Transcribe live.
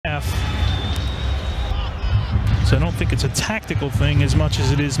So I don't think it's a tactical thing as much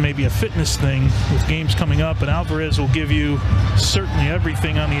as it is maybe a fitness thing with games coming up. And Alvarez will give you certainly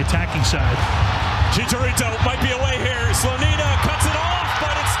everything on the attacking side. Chicharito might be away here. Slonina cuts it off,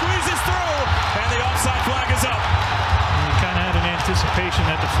 but it squeezes through, and the offside flag is up. We kind of had an anticipation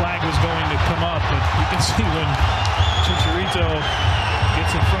that the flag was going to come up, but you can see when Chicharito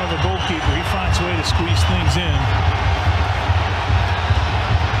gets in front of the goalkeeper, he finds a way to squeeze things in.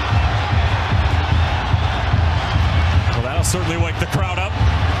 Well, that'll certainly wake the crowd up.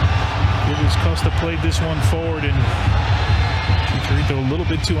 Gilles Costa played this one forward, and Chicharito a little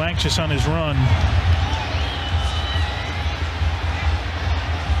bit too anxious on his run.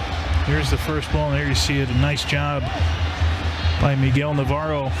 Here's the first ball, and there you see it. A nice job by Miguel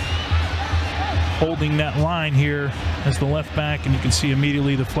Navarro holding that line here as the left back, and you can see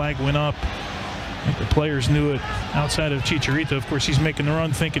immediately the flag went up. I think the players knew it outside of Chicharito. Of course, he's making the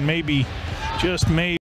run thinking maybe, just maybe,